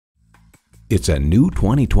It's a new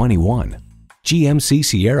 2021 GMC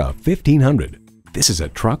Sierra 1500. This is a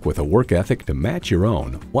truck with a work ethic to match your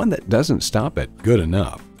own, one that doesn't stop at good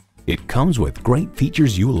enough. It comes with great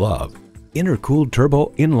features you love: intercooled turbo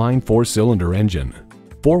inline 4-cylinder engine,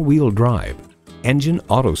 4-wheel drive, engine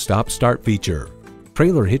auto stop start feature,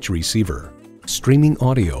 trailer hitch receiver, streaming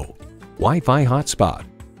audio, Wi-Fi hotspot,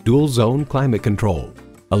 dual zone climate control,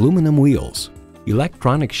 aluminum wheels,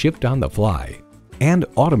 electronic shift on the fly, and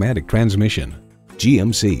automatic transmission.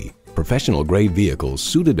 GMC, professional grade vehicles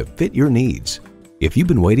suited to fit your needs. If you've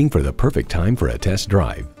been waiting for the perfect time for a test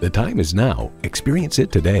drive, the time is now. Experience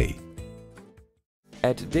it today.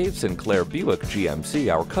 At Dave Sinclair Buick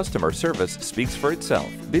GMC, our customer service speaks for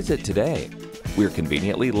itself. Visit today. We're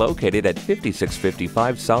conveniently located at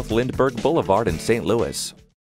 5655 South Lindbergh Boulevard in St. Louis.